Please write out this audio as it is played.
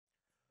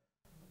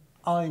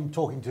I'm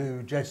talking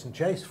to Jason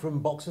Chase from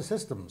Boxer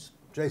Systems.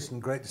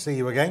 Jason, great to see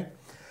you again.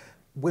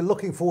 We're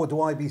looking forward to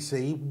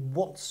IBC.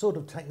 What sort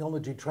of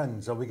technology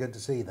trends are we going to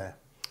see there?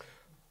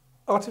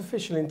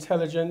 Artificial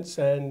intelligence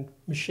and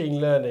machine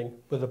learning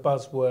were the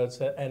buzzwords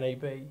at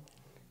NAB.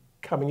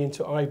 Coming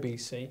into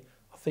IBC,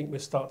 I think we'll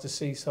start to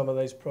see some of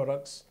those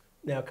products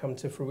now come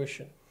to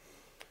fruition.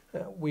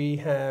 We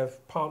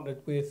have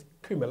partnered with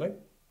Kumalo,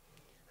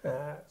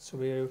 so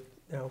we're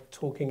now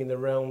talking in the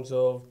realms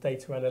of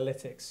data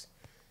analytics.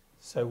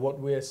 So what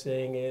we're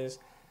seeing is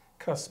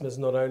customers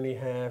not only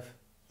have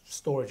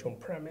storage on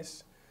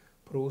premise,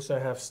 but also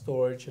have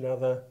storage and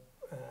other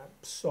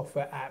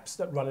software apps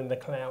that run in the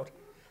cloud,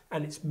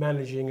 and it's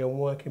managing and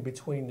working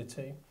between the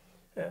two.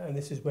 And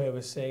this is where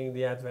we're seeing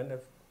the advent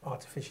of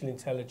artificial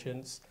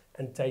intelligence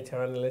and data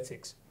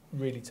analytics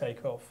really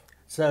take off.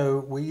 So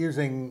we're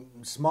using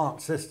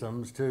smart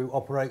systems to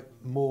operate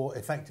more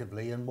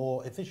effectively and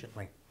more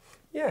efficiently.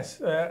 Yes,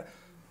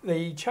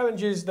 the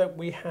challenges that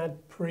we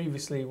had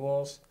previously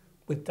was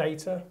with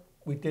data,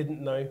 we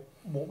didn't know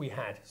what we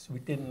had, so we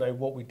didn't know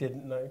what we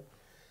didn't know.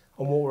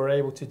 And what we're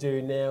able to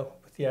do now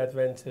with the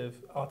advent of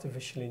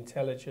artificial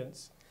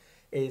intelligence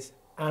is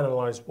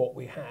analyse what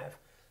we have,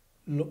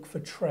 look for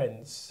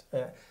trends,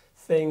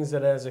 things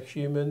that as a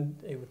human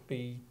it would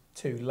be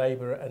too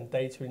labour and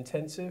data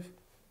intensive.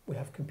 We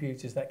have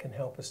computers that can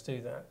help us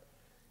do that.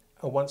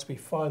 And once we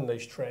find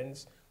those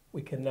trends,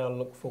 we can now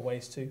look for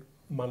ways to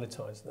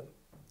monetize them.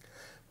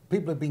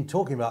 People have been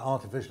talking about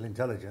artificial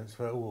intelligence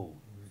for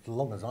as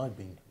long as I've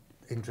been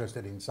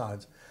interested in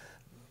science.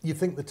 You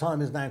think the time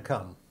has now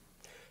come?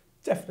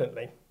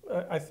 Definitely.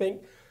 I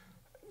think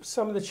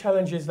some of the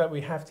challenges that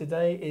we have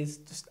today is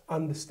just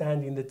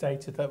understanding the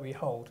data that we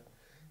hold.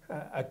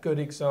 A good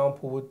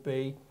example would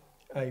be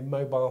a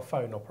mobile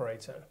phone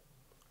operator.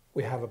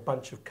 We have a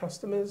bunch of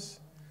customers.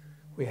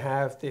 We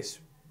have this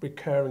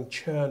recurring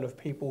churn of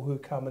people who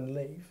come and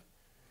leave.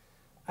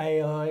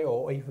 AI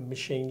or even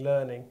machine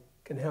learning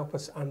can help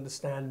us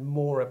understand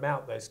more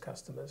about those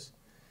customers.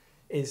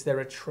 Is there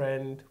a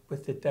trend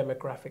with the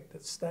demographic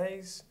that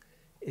stays?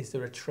 Is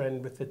there a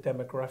trend with the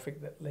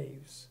demographic that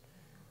leaves?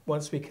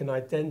 Once we can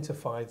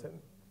identify them,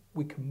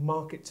 we can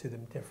market to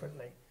them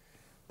differently.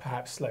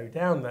 Perhaps slow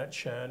down that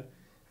churn,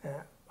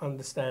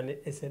 understand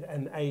it. Is it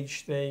an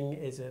age thing?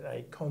 Is it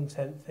a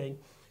content thing?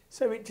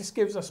 So it just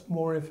gives us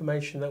more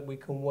information that we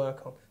can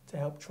work on to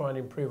help try and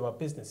improve our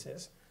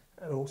businesses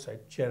and also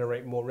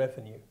generate more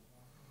revenue.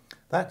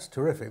 That's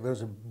terrific.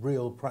 Those are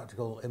real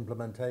practical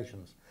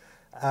implementations.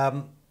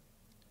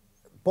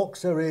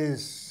 Boxer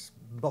is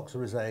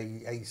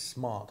a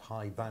smart,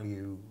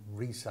 high-value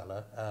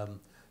reseller,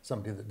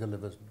 somebody that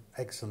delivers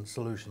excellent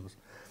solutions.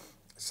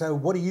 So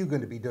what are you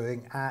going to be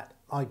doing at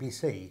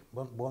IBC?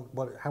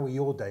 How are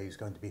your days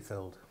going to be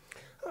filled?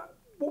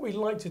 What we'd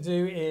like to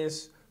do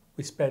is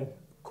we spend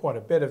quite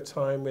a bit of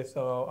time with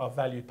our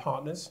valued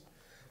partners,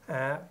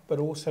 but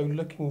also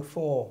looking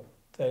for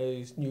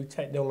those new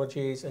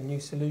technologies and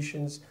new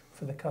solutions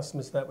for the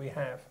customers that we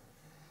have.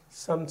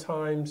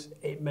 Sometimes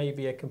it may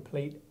be a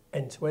complete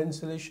end-to-end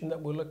solution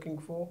that we're looking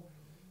for.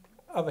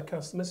 Other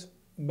customers,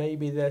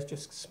 maybe there's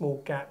just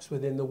small gaps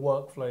within the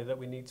workflow that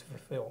we need to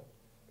fulfill.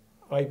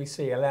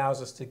 IBC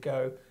allows us to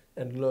go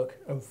and look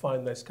and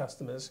find those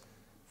customers,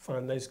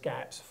 find those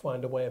gaps,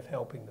 find a way of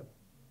helping them.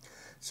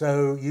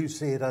 So you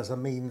see it as a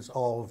means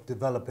of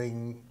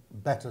developing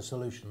better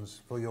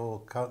solutions for your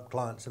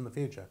clients in the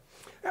future?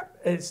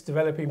 It's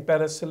developing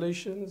better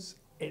solutions.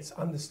 It's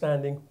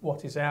understanding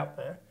what is out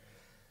there.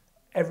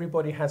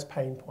 Everybody has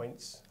pain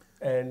points,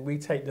 and we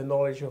take the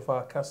knowledge of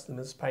our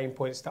customers' pain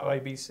points to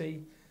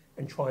IBC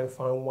and try and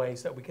find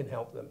ways that we can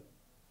help them.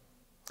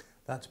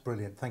 That's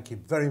brilliant. Thank you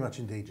very much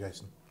indeed,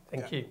 Jason.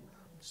 Thank you.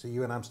 See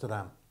you in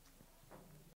Amsterdam.